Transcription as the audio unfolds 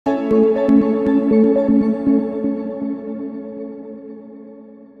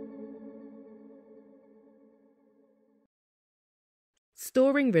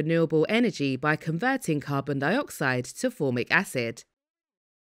Storing renewable energy by converting carbon dioxide to formic acid.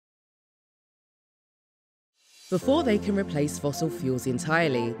 Before they can replace fossil fuels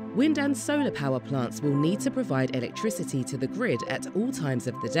entirely, wind and solar power plants will need to provide electricity to the grid at all times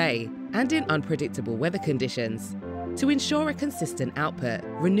of the day and in unpredictable weather conditions. To ensure a consistent output,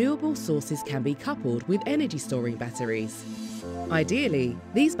 renewable sources can be coupled with energy-storing batteries. Ideally,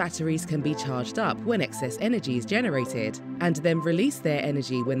 these batteries can be charged up when excess energy is generated and then release their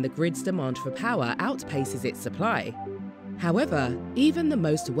energy when the grid's demand for power outpaces its supply. However, even the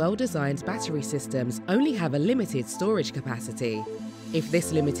most well-designed battery systems only have a limited storage capacity. If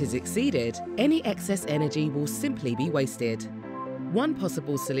this limit is exceeded, any excess energy will simply be wasted. One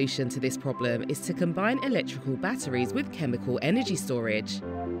possible solution to this problem is to combine electrical batteries with chemical energy storage.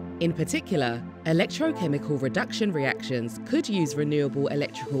 In particular, electrochemical reduction reactions could use renewable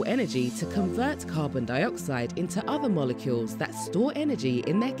electrical energy to convert carbon dioxide into other molecules that store energy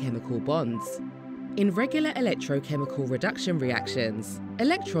in their chemical bonds. In regular electrochemical reduction reactions,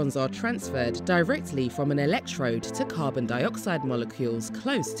 electrons are transferred directly from an electrode to carbon dioxide molecules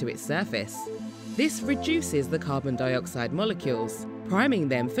close to its surface. This reduces the carbon dioxide molecules, priming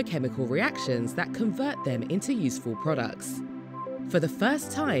them for chemical reactions that convert them into useful products. For the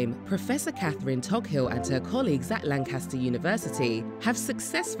first time, Professor Catherine Toghill and her colleagues at Lancaster University have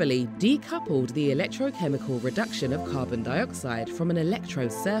successfully decoupled the electrochemical reduction of carbon dioxide from an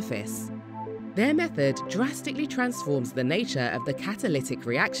electrode surface. Their method drastically transforms the nature of the catalytic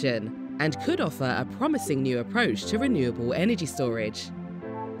reaction and could offer a promising new approach to renewable energy storage.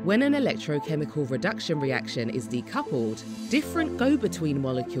 When an electrochemical reduction reaction is decoupled, different go-between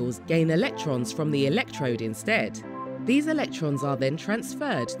molecules gain electrons from the electrode instead. These electrons are then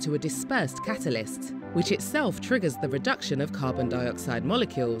transferred to a dispersed catalyst, which itself triggers the reduction of carbon dioxide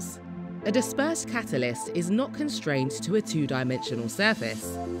molecules. A dispersed catalyst is not constrained to a two-dimensional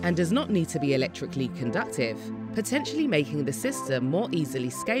surface and does not need to be electrically conductive, potentially making the system more easily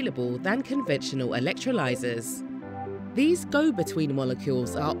scalable than conventional electrolyzers. These go-between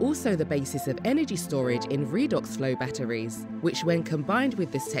molecules are also the basis of energy storage in redox flow batteries, which when combined with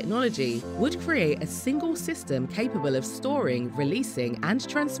this technology would create a single system capable of storing, releasing and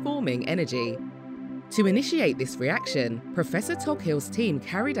transforming energy. To initiate this reaction, Professor Toghill's team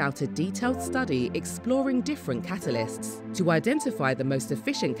carried out a detailed study exploring different catalysts to identify the most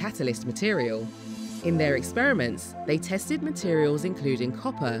efficient catalyst material. In their experiments, they tested materials including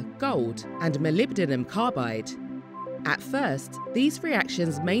copper, gold, and molybdenum carbide. At first, these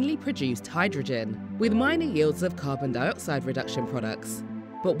reactions mainly produced hydrogen, with minor yields of carbon dioxide reduction products.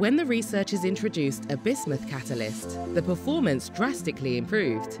 But when the researchers introduced a bismuth catalyst, the performance drastically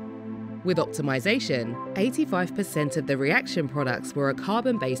improved. With optimization, 85% of the reaction products were a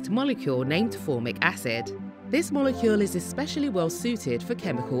carbon-based molecule named formic acid. This molecule is especially well suited for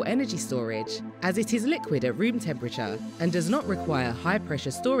chemical energy storage, as it is liquid at room temperature and does not require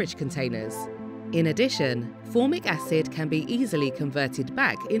high-pressure storage containers. In addition, formic acid can be easily converted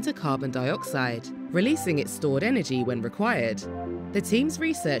back into carbon dioxide, releasing its stored energy when required. The team's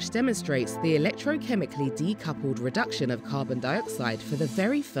research demonstrates the electrochemically decoupled reduction of carbon dioxide for the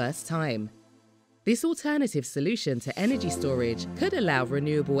very first time. This alternative solution to energy storage could allow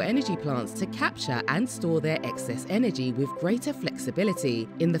renewable energy plants to capture and store their excess energy with greater flexibility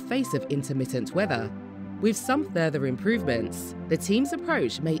in the face of intermittent weather. With some further improvements, the team's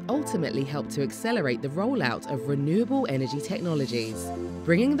approach may ultimately help to accelerate the rollout of renewable energy technologies,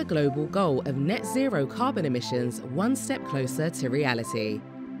 bringing the global goal of net zero carbon emissions one step closer to reality.